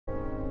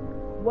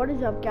What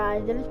is up,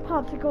 guys? It is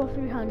Popsicle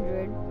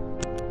 300.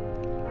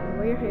 And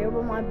we're here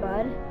with my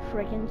bud,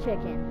 Frickin'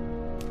 Chicken.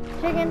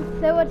 Chicken,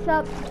 say what's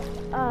up.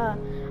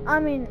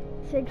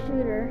 Six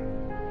Shooter.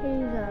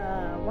 He's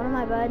one of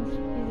my buds. He's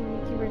a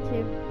YouTuber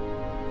too.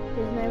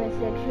 His name is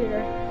Six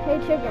Shooter. Hey,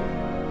 Chicken.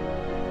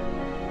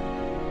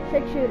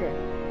 Six Shooter.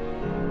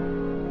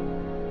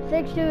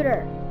 Six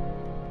Shooter.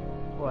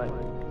 What?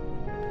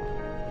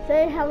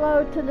 Say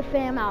hello to the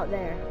fam out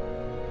there.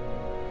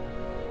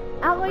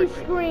 At least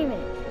scream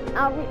it.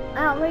 At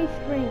least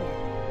scream it.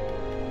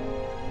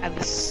 At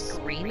least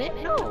scream it?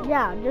 No.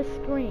 Yeah, just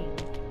scream.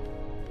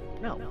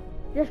 No.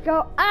 Just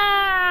go,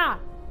 ah!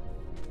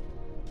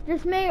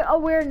 Just make a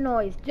weird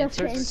noise. Just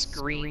Insert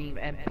scream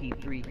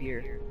MP3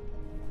 here.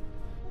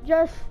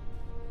 Just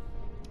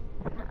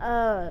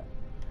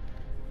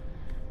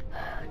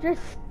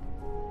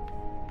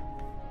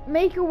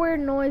make a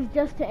weird noise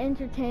just to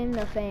entertain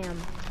the fam.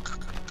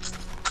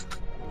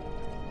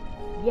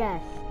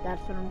 Yes,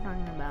 that's what I'm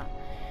talking about.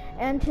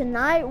 And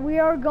tonight we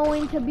are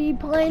going to be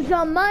playing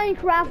some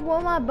Minecraft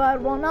with my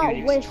bud. Well, not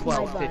Dude, with it's my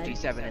bud.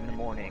 12:57 in the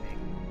morning.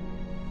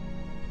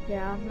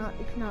 Yeah,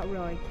 it's not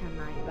really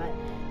tonight, but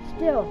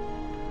still.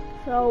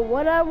 So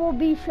what I will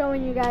be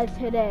showing you guys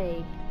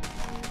today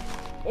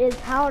is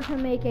how to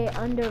make a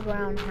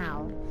underground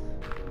house.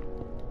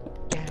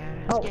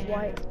 Oh,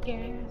 what?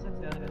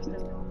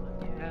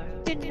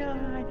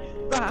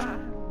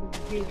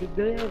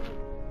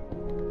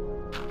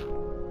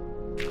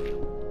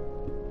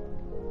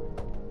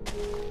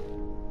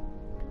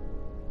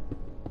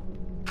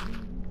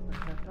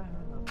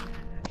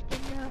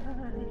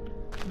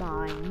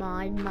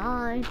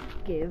 Mine,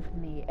 give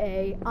me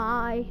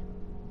AI.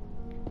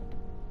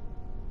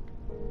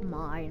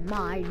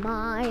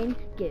 Mine,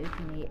 give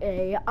me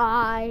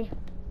AI.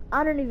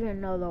 I don't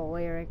even know the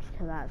lyrics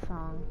to that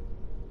song.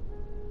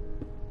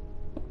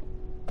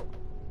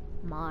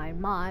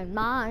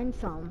 Mine,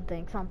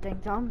 something.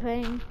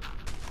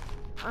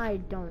 I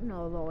don't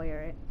know the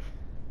lyrics.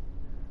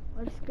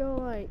 Let's go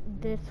like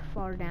this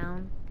far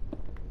down.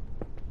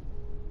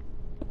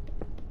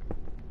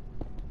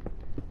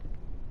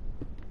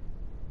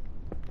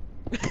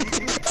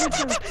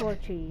 For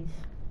cheese.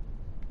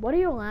 What are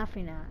you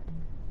laughing at?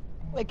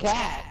 The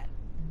cat.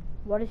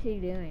 What is he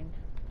doing?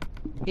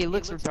 He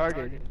looks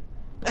retarded.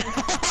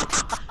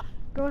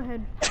 Go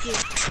ahead.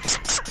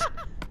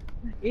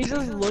 He's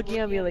just looking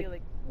at me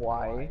like,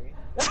 why?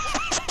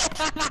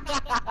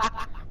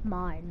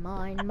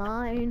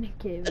 Mine,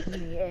 give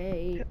me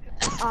a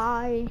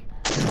I.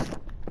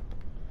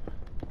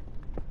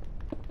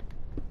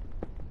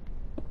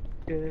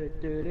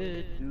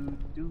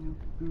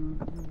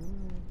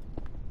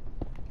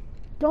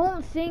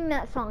 Don't sing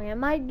that song. It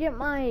might get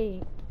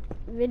my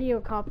video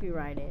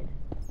copyrighted.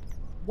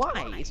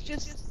 Why? It's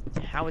just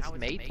how it's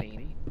made,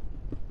 Tane.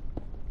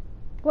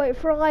 Wait,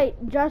 for like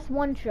just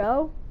one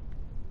show?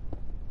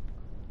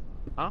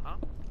 Huh?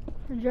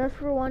 Just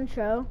for one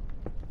show?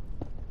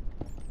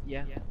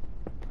 Yeah.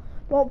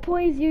 Well,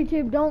 please,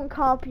 YouTube, don't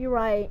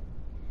copyright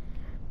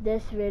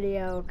this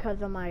video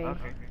because of my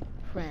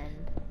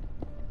friend.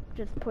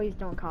 Just please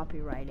don't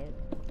copyright it.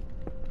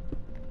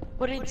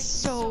 But it's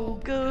so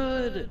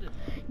good.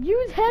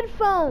 Use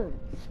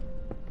headphones.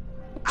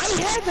 I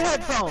have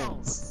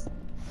headphones.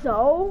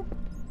 So?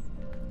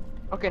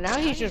 Okay, now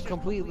he's just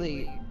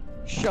completely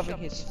shoving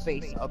his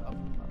face up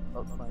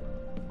my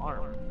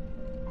arm.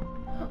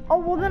 Oh,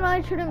 well then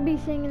I shouldn't be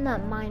singing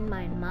that Mine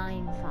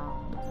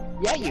song.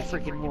 Yeah, you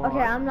freaking moron.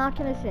 Okay, I'm not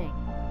gonna sing.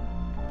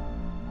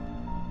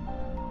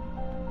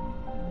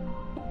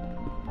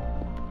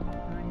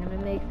 I'm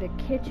gonna make the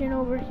kitchen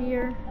over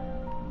here.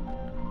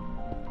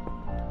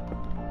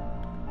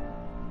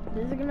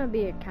 This is gonna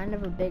be a kind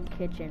of a big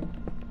kitchen.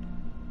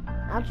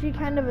 Actually,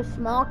 kind of a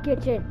small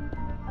kitchen.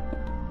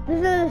 This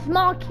is a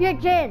small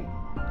kitchen!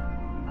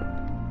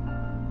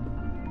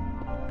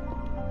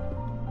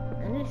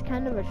 And it's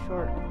kind of a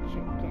short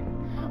chicken.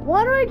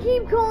 Why do I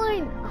keep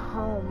calling...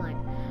 Oh my...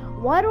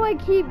 Why do I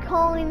keep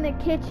calling the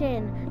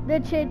kitchen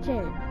the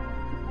chicken?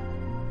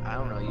 I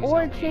don't know. You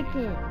Or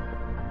chicken.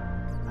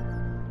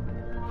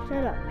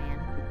 Shut up, man.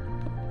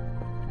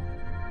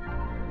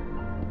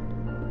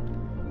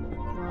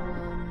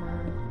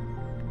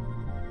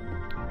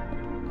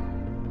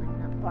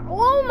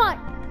 Oh my!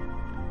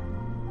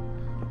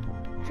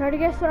 Try to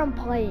guess what I'm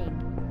playing.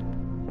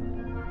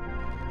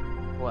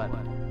 What?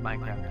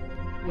 Minecraft.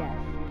 Yes.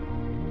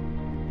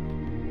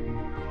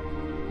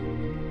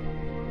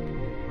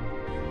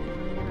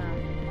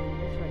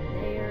 This right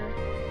there.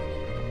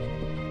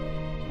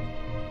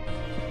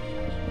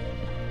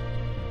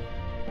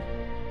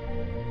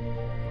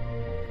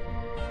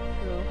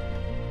 So,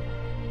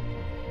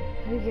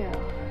 here we go.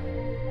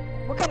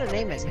 What kind of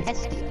name is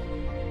Hestia?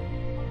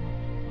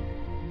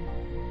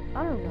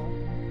 I don't know.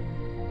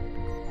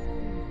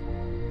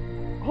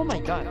 Oh my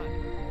god.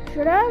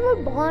 Should I have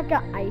a block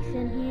of ice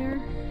in here?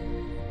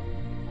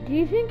 Do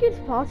you think it's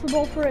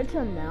possible for it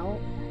to melt?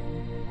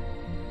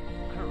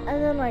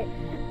 And then like,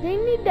 they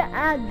need to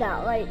add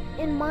that like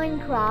in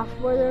Minecraft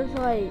where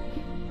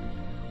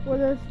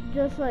there's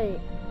just like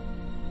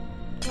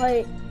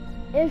like,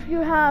 if you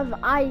have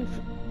ice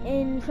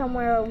in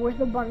somewhere with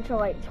a bunch of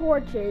like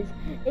torches,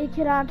 it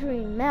could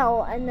actually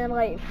melt and then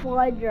like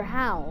flood your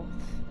house.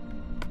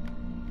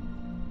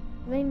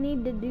 They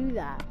need to do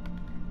that.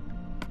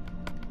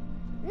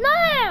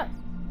 No!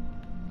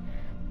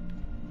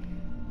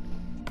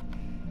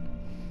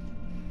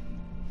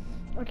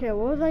 Okay,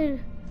 what was I?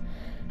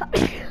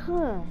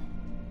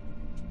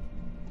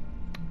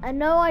 I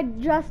know I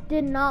just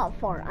did not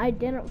fart. I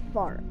didn't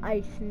fart.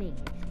 I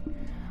sneezed.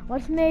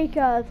 Let's make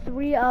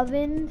 3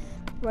 ovens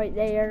right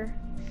there.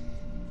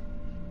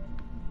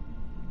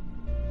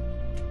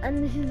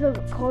 And this is the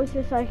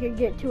closest I could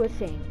get to a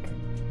sink.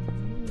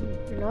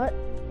 You know what?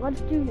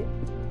 Let's do this.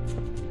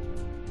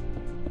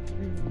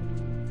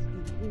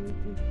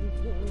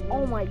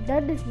 Oh my,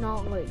 that does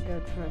not look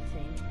good for a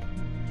sink.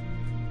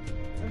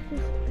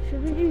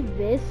 Should we do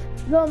this?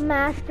 The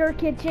master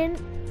kitchen.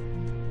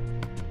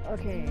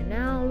 Okay,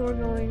 now we're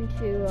going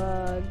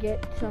to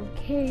get some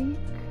cake.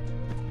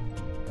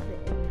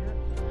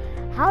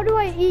 How do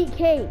I eat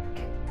cake?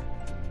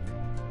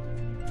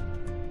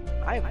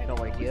 I have no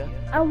idea.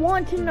 I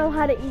want to know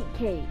how to eat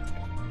cake.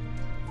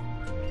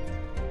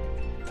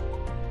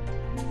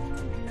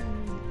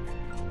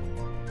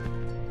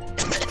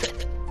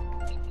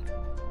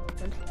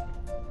 Let's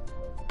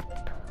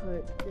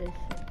put this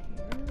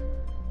in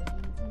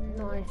here.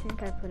 No, I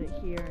think I put it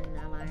here and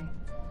then I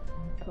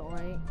put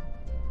like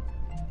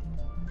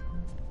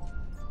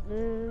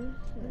this.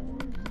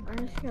 I'm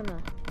just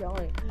gonna get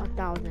like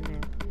 1,000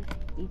 in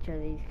each of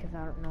these because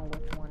I don't know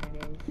which one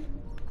it is.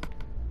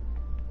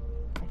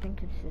 I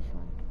think it's this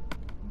one.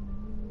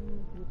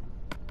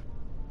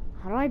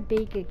 How do I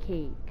bake a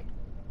cake?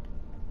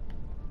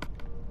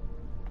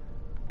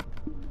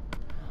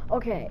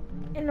 Okay,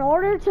 in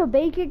order to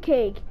bake a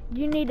cake,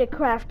 you need a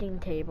crafting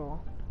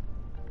table.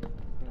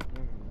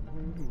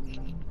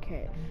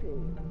 Okay,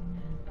 food.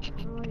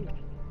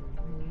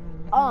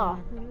 Oh,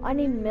 I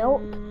need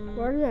milk.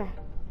 Where the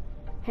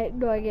heck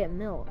do I get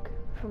milk?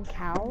 From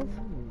cows?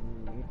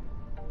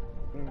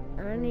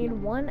 And I need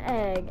 1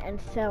 egg and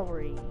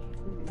celery.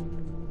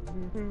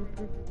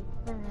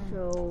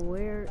 So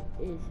where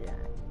is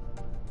that?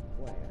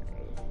 Where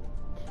is it?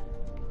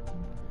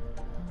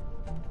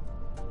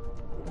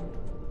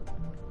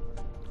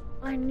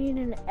 I need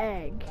an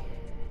egg.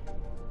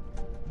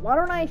 Why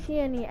don't I see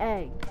any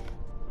eggs?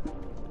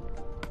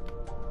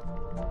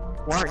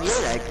 Why aren't you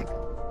an egg?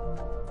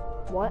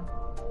 What?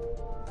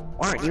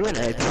 Why aren't you an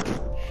egg?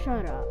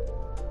 Shut up.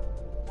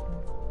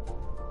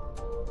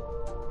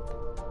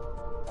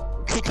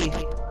 Kitty.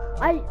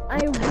 I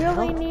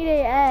really need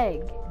a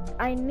egg.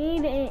 I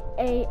need a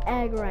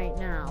egg right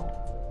now.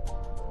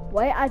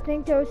 Wait, I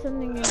think there was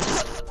something in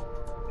here.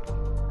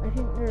 I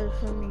think there was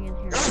something in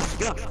here.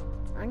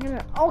 I'm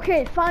gonna.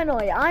 Okay,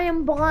 finally, I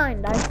am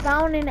blind. I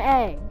found an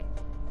egg.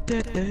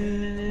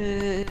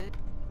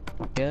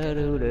 Okay,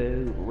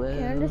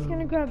 I'm just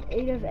gonna grab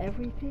 8 of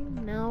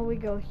everything. Now we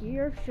go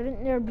here.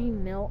 Shouldn't there be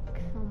milk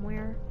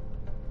somewhere?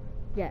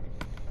 Yes.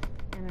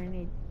 And I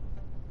need.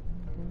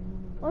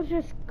 Let's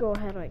just go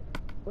ahead like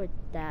with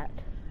that.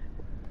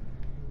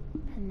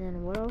 And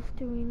then what else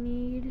do we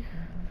need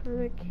for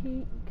the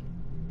cake?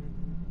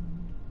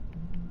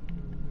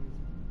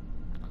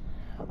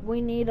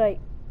 We need like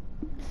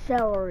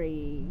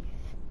celery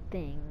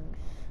things.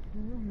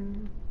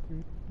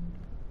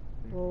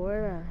 Well,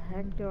 where the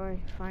heck do I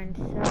find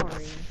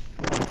celery?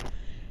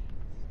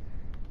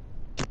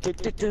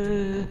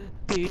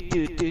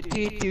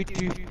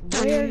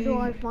 Where do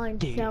I find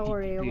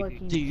celery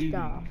looking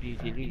stuff? Is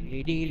it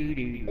in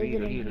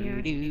here?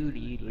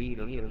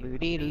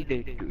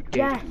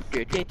 Yes!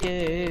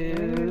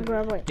 I'm gonna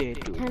grab like 10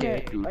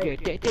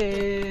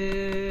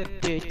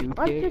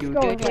 let's just go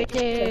with like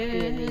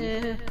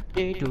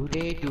 50 of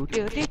these.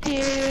 Let's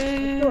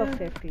do a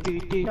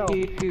 50. No,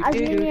 as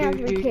many as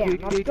we can.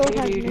 Let's go with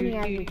as many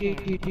as we can.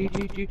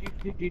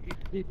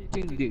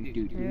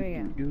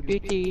 There we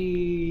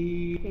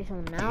go. Okay, so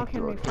now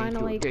can we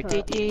finally cook?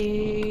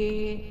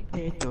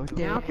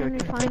 Now can we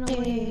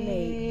finally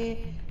make?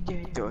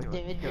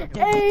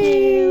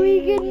 Hey, we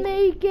can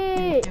make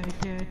it!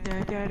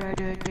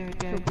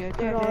 So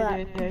put all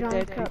that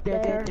junk up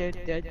there.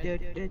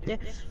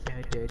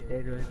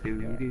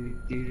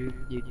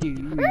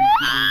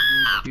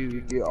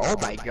 Oh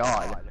my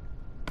god.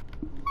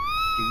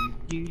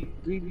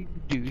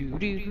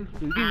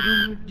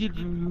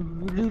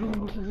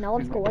 Now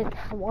let's go with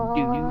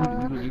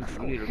one.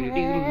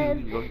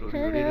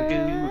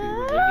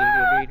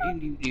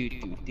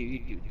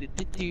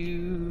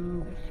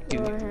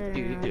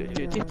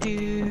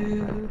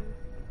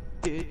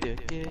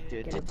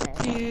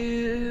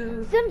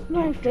 Since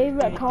my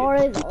favorite color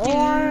is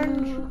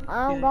orange,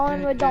 I'm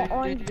going with the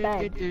orange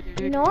bed.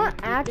 You know what?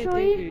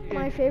 Actually,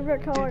 my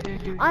favorite color,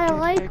 I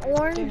like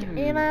orange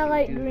and I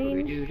like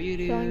green,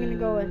 so I'm gonna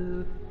go with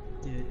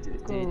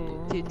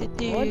gold. Let's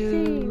see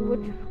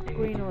which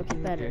green looks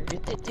better.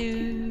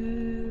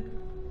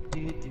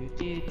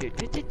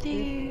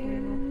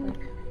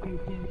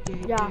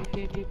 Yeah.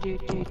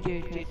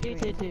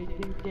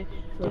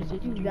 So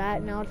do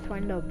that. Now let's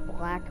find a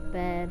black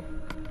bed.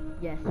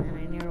 Yes, and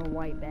I need a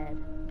white bed.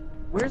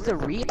 Where's the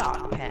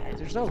Reebok pads?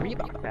 There's no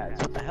Reebok pads.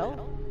 What the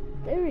hell?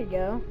 There we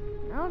go.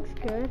 That looks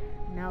good.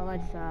 Now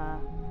let's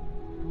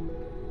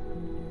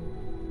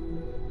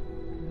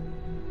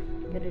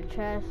get a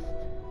chest.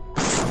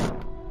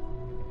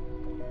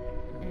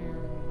 And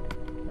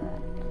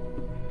that.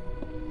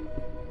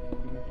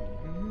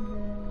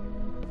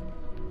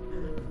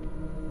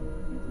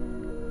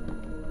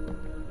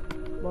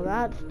 Well,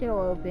 that's still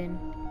open.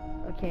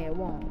 Okay, it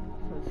won't.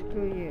 So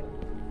screw you.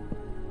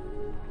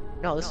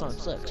 No, this one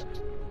sucks.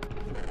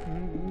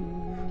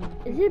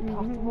 Is it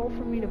possible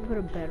for me to put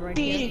a bed right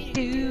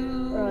here?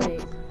 Or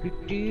like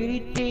do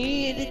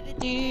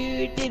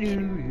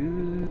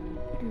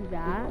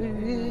that? Wait,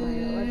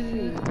 let's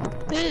see.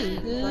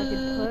 So I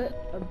can put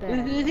a bed.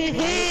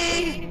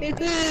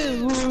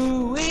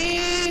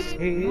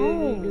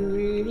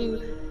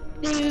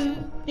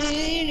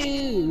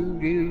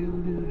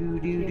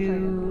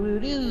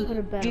 Put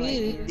a bed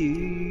right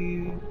here.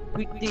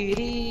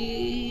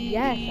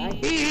 Yes,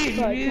 but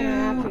can I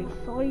actually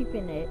sleep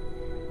in it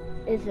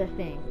is the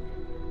thing.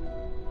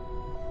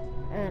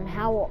 And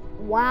how,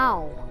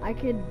 wow, I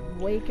could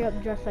wake up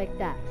just like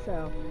that.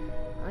 So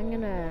I'm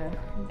gonna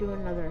do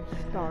another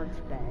Star's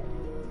bed.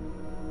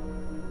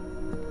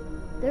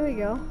 There we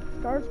go,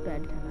 Star's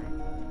bed tonight.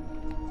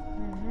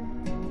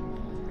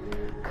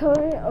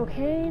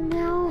 Okay,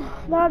 now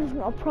that is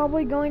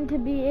probably going to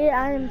be it.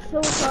 I am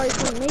so sorry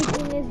for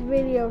making this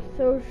video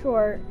so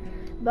short,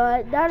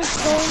 but that is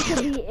going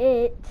to be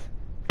it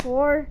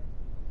for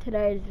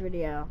today's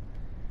video.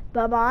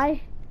 Bye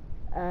bye.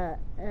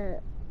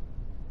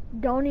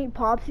 Don't eat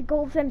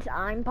popsicle since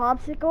I'm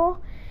popsicle,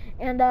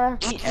 and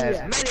eat as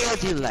many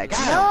as you like.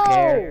 I no! don't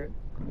care.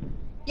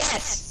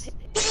 Yes,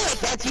 do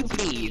it as you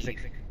please.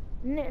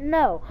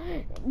 No,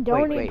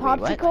 don't eat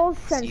popsicles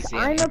since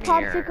I'm a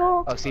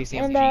popsicle. Oh,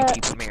 CCMG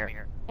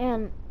Premiere.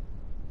 And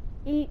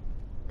eat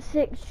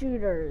 6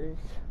 shooters.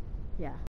 Yeah.